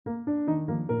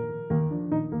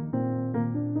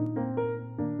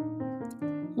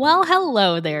Well,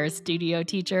 hello there, studio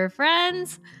teacher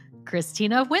friends.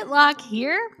 Christina Whitlock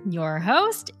here, your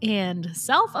host and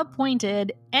self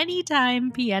appointed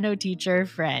anytime piano teacher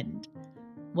friend.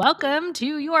 Welcome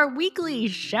to your weekly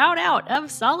shout out of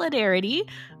solidarity,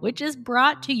 which is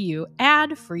brought to you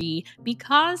ad free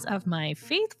because of my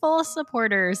faithful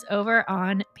supporters over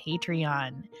on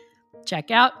Patreon.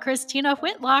 Check out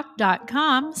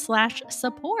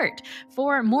ChristinaWhitlock.com/support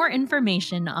for more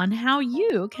information on how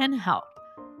you can help.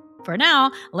 For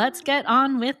now, let's get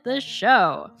on with the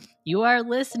show. You are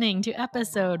listening to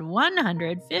episode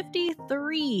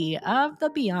 153 of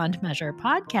the Beyond Measure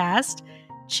podcast.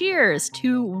 Cheers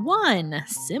to one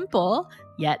simple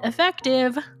yet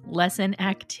effective lesson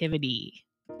activity.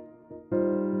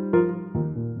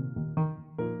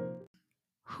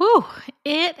 Whew,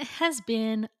 it has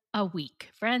been a week,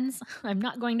 friends. I'm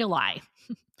not going to lie.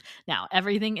 Now,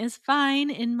 everything is fine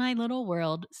in my little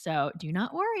world, so do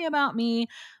not worry about me,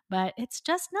 but it's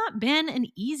just not been an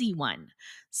easy one.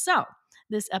 So,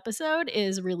 this episode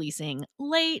is releasing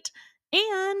late,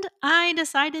 and I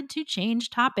decided to change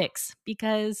topics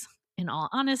because, in all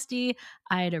honesty,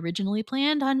 I had originally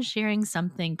planned on sharing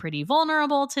something pretty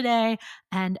vulnerable today,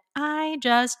 and I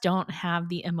just don't have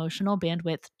the emotional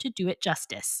bandwidth to do it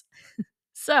justice.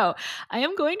 So, I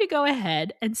am going to go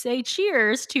ahead and say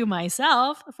cheers to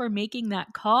myself for making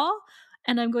that call.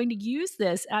 And I'm going to use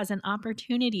this as an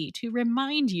opportunity to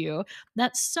remind you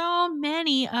that so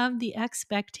many of the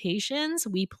expectations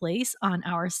we place on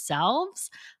ourselves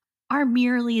are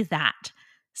merely that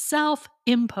self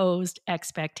imposed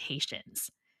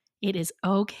expectations. It is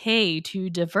okay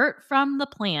to divert from the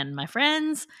plan, my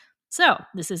friends. So,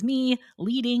 this is me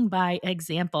leading by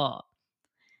example.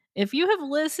 If you have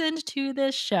listened to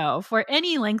this show for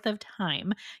any length of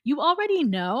time, you already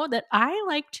know that I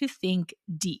like to think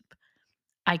deep.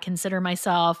 I consider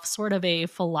myself sort of a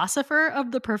philosopher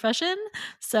of the profession,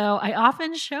 so I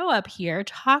often show up here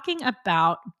talking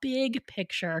about big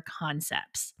picture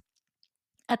concepts.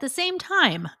 At the same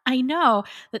time, I know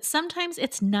that sometimes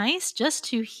it's nice just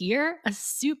to hear a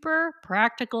super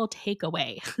practical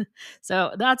takeaway.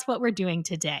 So that's what we're doing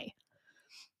today.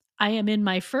 I am in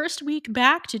my first week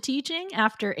back to teaching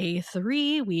after a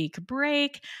 3-week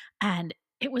break, and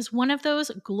it was one of those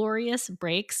glorious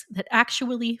breaks that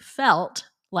actually felt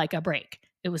like a break.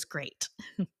 It was great.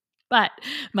 But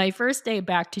my first day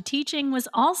back to teaching was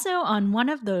also on one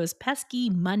of those pesky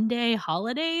Monday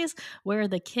holidays where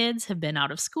the kids have been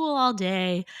out of school all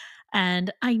day.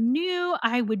 And I knew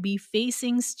I would be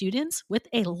facing students with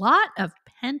a lot of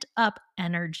pent up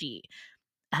energy.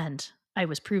 And I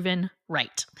was proven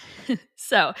right.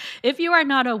 So, if you are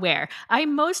not aware, I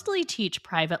mostly teach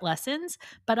private lessons,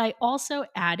 but I also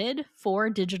added 4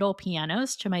 digital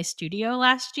pianos to my studio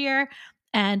last year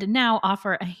and now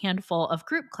offer a handful of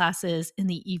group classes in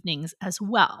the evenings as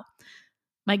well.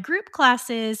 My group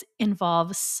classes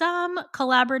involve some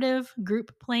collaborative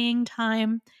group playing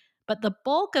time, but the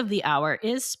bulk of the hour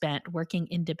is spent working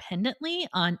independently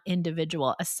on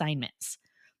individual assignments.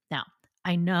 Now,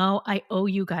 I know I owe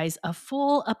you guys a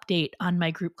full update on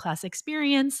my group class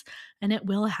experience, and it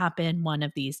will happen one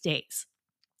of these days.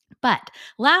 But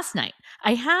last night,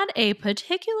 I had a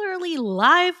particularly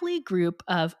lively group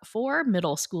of 4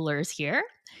 middle schoolers here,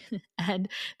 and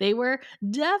they were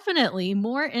definitely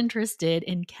more interested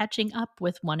in catching up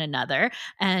with one another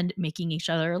and making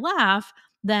each other laugh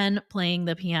than playing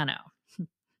the piano.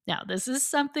 Now, this is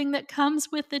something that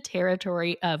comes with the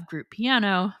territory of group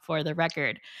piano, for the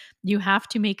record. You have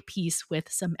to make peace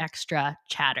with some extra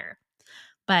chatter.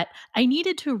 But I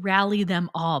needed to rally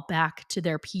them all back to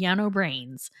their piano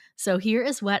brains. So here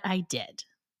is what I did.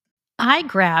 I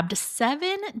grabbed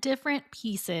 7 different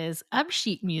pieces of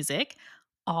sheet music,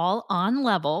 all on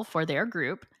level for their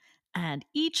group, and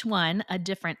each one a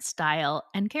different style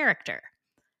and character.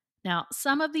 Now,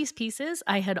 some of these pieces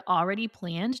I had already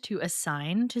planned to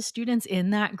assign to students in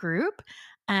that group,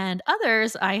 and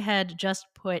others I had just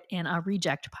put in a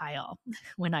reject pile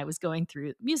when I was going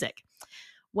through music.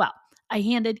 Well, I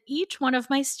handed each one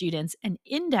of my students an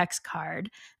index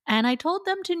card and I told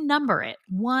them to number it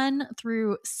 1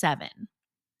 through 7.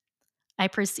 I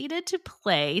proceeded to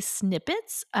play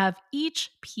snippets of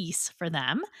each piece for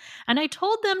them, and I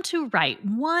told them to write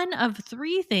one of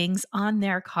 3 things on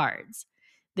their cards.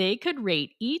 They could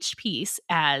rate each piece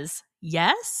as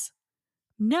yes,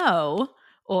 no,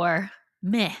 or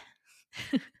meh.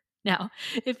 Now,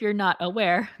 if you're not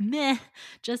aware, meh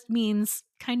just means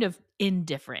kind of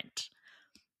indifferent.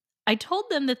 I told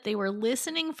them that they were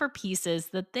listening for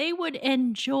pieces that they would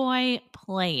enjoy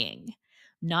playing,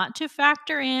 not to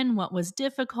factor in what was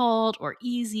difficult or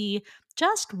easy,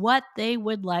 just what they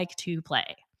would like to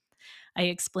play. I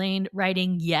explained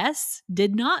writing yes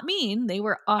did not mean they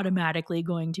were automatically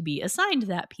going to be assigned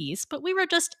that piece, but we were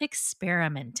just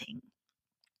experimenting.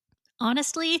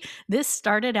 Honestly, this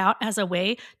started out as a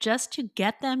way just to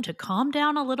get them to calm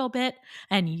down a little bit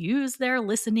and use their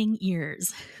listening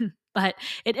ears. But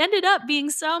it ended up being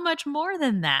so much more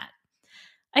than that.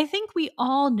 I think we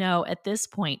all know at this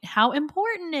point how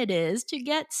important it is to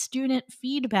get student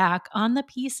feedback on the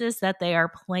pieces that they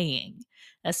are playing,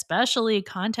 especially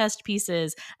contest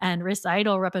pieces and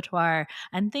recital repertoire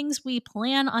and things we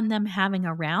plan on them having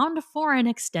around for an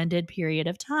extended period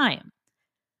of time.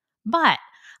 But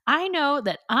I know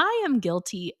that I am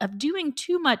guilty of doing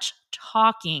too much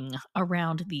talking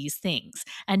around these things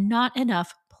and not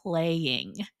enough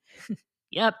playing.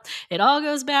 Yep, it all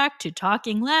goes back to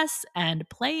talking less and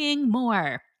playing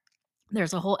more.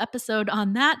 There's a whole episode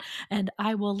on that, and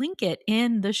I will link it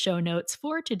in the show notes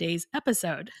for today's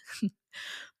episode.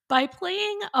 By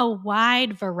playing a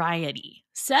wide variety,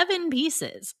 7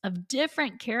 pieces of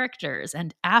different characters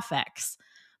and affects,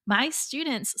 my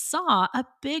students saw a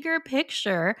bigger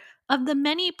picture of the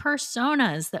many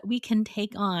personas that we can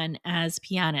take on as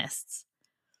pianists.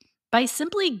 By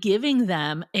simply giving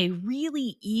them a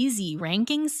really easy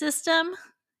ranking system,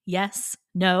 yes,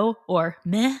 no, or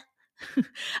meh,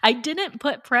 I didn't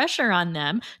put pressure on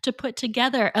them to put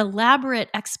together elaborate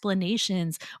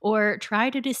explanations or try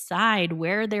to decide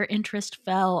where their interest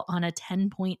fell on a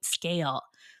 10-point scale.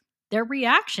 Their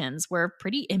reactions were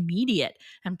pretty immediate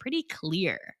and pretty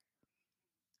clear.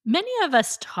 Many of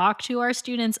us talk to our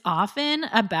students often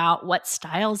about what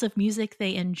styles of music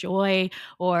they enjoy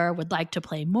or would like to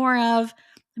play more of.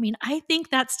 I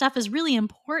think that stuff is really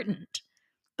important.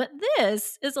 But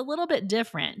this is a little bit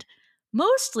different,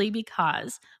 mostly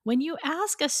because when you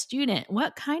ask a student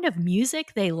what kind of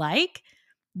music they like,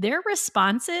 their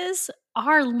responses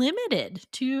are limited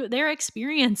to their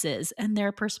experiences and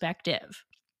their perspective.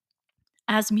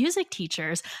 As music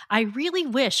teachers, I really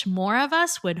wish more of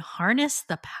us would harness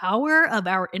the power of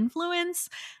our influence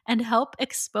and help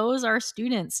expose our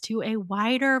students to a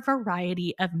wider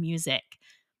variety of music,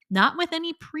 not with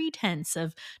any pretense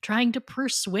of trying to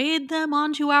persuade them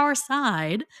onto our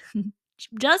side,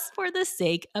 just for the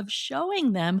sake of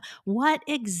showing them what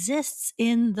exists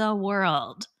in the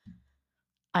world.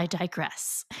 I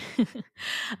digress.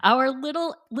 Our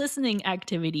little listening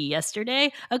activity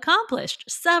yesterday accomplished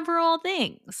several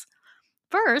things.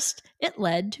 First, it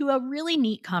led to a really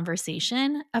neat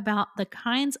conversation about the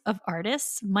kinds of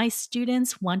artists my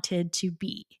students wanted to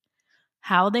be,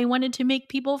 how they wanted to make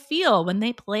people feel when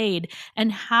they played,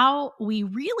 and how we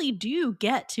really do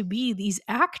get to be these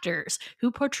actors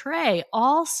who portray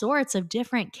all sorts of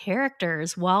different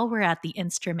characters while we're at the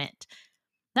instrument.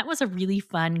 That was a really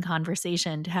fun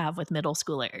conversation to have with middle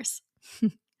schoolers.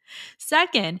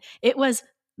 Second, it was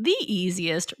the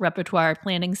easiest repertoire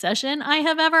planning session I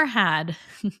have ever had.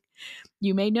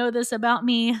 You may know this about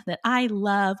me that I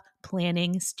love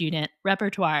planning student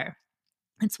repertoire.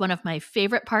 It's one of my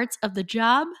favorite parts of the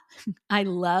job. I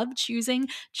love choosing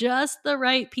just the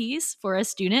right piece for a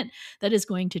student that is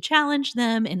going to challenge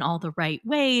them in all the right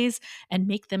ways and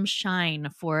make them shine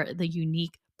for the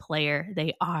unique player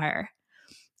they are.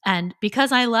 And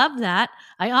because I love that,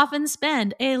 I often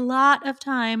spend a lot of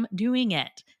time doing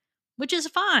it, which is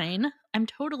fine. I'm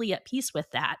totally at peace with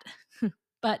that.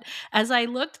 But as I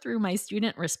looked through my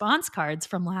student response cards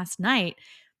from last night,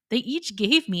 they each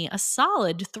gave me a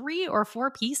solid 3 or 4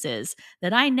 pieces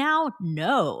that I now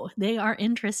know they are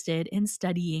interested in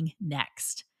studying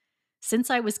next. Since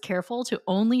I was careful to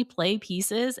only play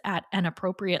pieces at an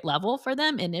appropriate level for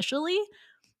them initially,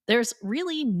 there's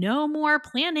really no more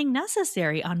planning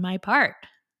necessary on my part.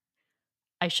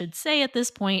 I should say at this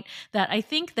point that I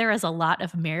think there is a lot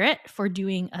of merit for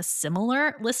doing a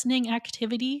similar listening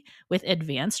activity with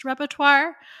advanced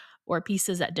repertoire or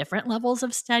pieces at different levels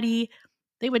of study.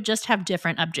 They would just have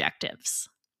different objectives.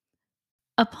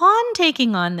 Upon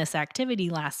taking on this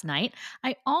activity last night,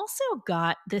 I also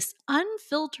got this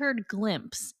unfiltered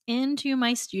glimpse into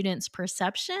my students'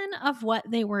 perception of what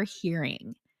they were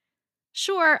hearing.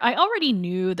 Sure, I already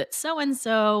knew that so and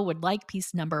so would like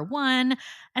piece number 1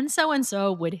 and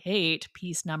so would hate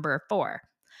piece number 4.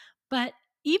 But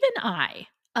even I,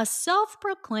 a self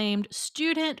proclaimed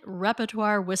student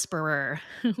repertoire whisperer,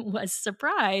 was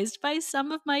surprised by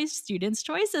some of my students'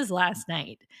 choices last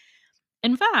night.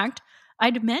 In fact,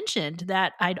 I'd mentioned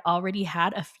that I'd already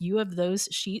had a few of those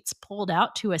sheets pulled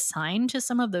out to assign to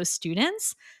some of those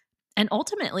students, and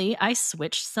ultimately I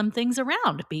switched some things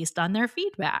around based on their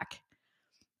feedback.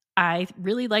 I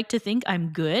really like to think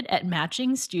I'm good at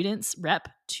matching students' rep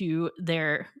to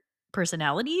their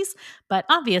personalities, but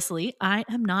obviously I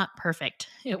am not perfect.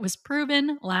 It was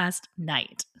proven last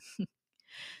night.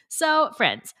 So,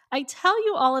 friends, I tell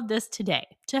you all of this today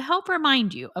to help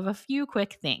remind you of a few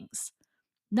quick things.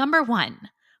 Number one,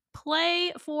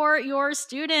 play for your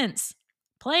students.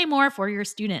 Play more for your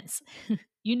students.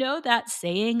 You know that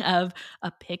saying of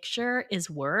a picture is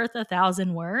worth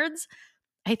 1,000 words?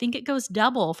 I think it goes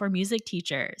double for music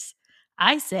teachers.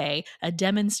 I say a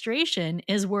demonstration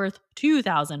is worth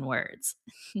 2,000 words.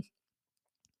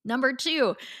 Number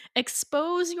two,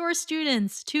 expose your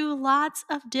students to lots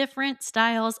of different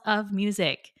styles of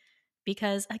music.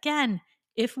 Because again,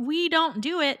 if we don't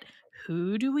do it,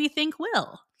 who do we think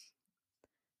will?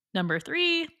 Number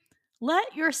three,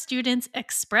 let your students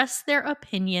express their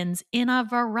opinions in a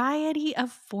variety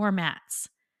of formats.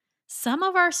 Some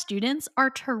of our students are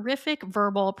terrific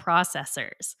verbal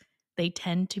processors. They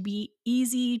tend to be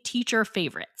easy teacher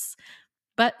favorites.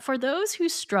 But for those who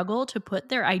struggle to put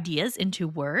their ideas into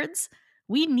words,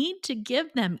 we need to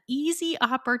give them easy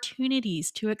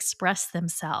opportunities to express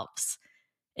themselves.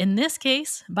 In this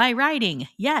case, by writing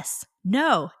yes,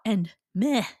 no, and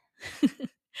meh.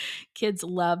 Kids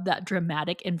love that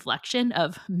dramatic inflection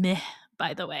of meh,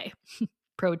 by the way.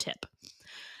 Pro tip.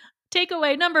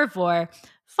 Takeaway number 4,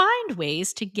 find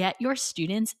ways to get your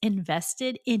students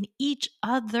invested in each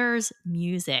other's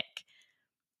music.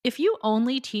 If you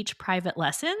only teach private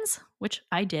lessons, which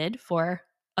I did for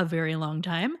a very long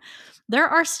time, there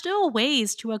are still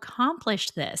ways to accomplish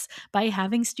this by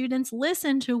having students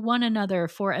listen to one another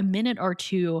for a minute or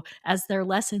two as their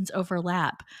lessons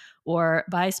overlap, or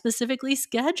by specifically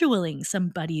scheduling some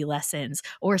buddy lessons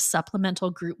or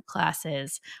supplemental group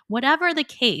classes. Whatever the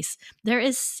case, there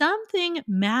is something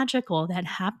magical that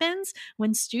happens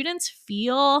when students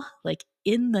feel like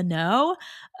in the know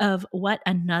of what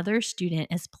another student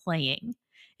is playing.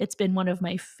 It's been one of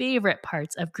my favorite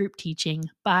parts of group teaching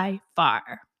by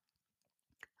far.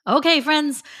 Okay,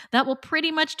 friends, that will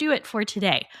pretty much do it for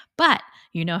today. But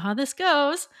you know how this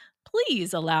goes.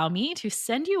 Please allow me to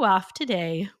send you off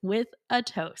today with a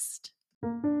toast.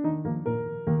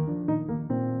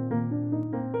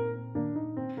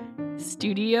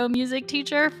 Studio music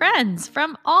teacher friends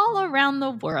from all around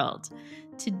the world.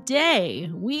 Today,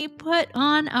 we put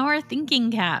on our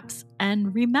thinking caps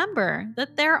and remember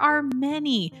that there are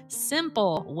many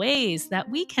simple ways that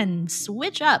we can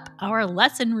switch up our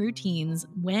lesson routines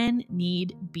when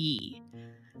need be.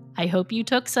 I hope you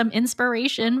took some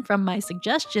inspiration from my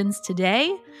suggestions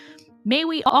today. May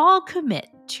we all commit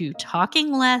to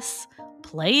talking less,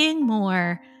 playing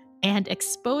more, and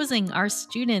exposing our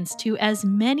students to as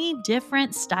many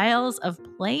different styles of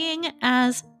playing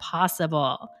as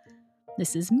possible.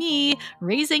 This is me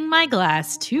raising my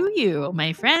glass to you,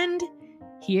 my friend.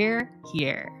 Hear,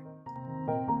 hear.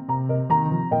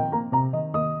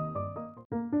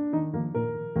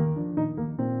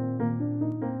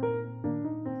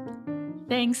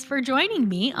 Thanks for joining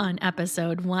me on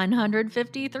episode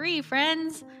 153,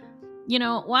 friends. You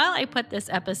know, while I put this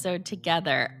episode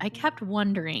together, I kept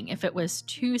wondering if it was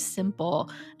too simple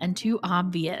and too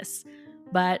obvious.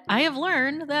 But I have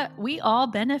learned that we all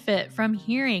benefit from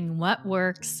hearing what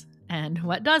works and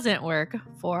what doesn't work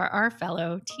for our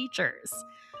fellow teachers.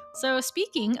 So,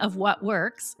 speaking of what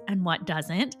works and what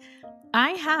doesn't, I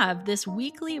have this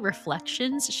weekly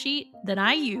reflections sheet that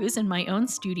I use in my own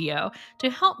studio to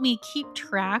help me keep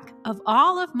track of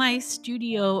all of my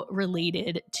studio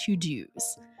related to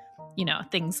dos. You know,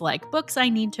 things like books I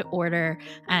need to order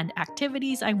and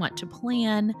activities I want to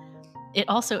plan. It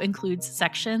also includes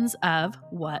sections of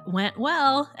what went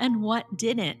well and what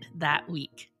didn't that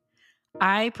week.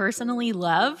 I personally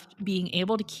loved being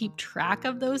able to keep track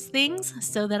of those things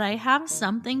so that I have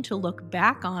something to look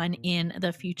back on in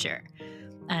the future.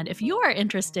 And if you are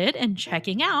interested in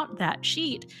checking out that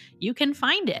sheet, you can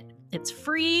find it. It's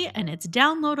free and it's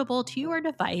downloadable to your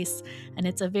device, and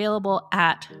it's available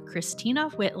at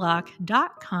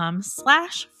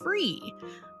christinawhitlock.com/free,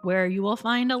 where you will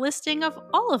find a listing of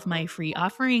all of my free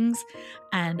offerings.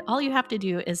 And all you have to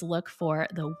do is look for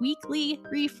the Weekly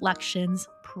Reflections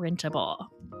printable.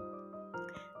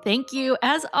 Thank you,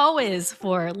 as always,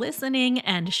 for listening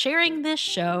and sharing this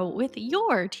show with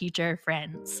your teacher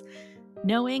friends.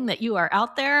 Knowing that you are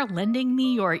out there lending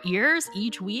me your ears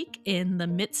each week in the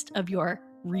midst of your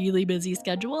really busy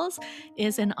schedules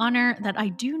is an honor that I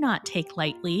do not take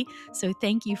lightly. So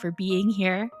thank you for being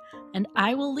here. And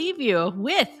I will leave you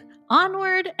with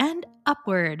onward and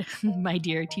upward, my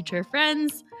dear teacher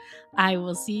friends. I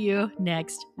will see you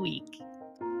next week.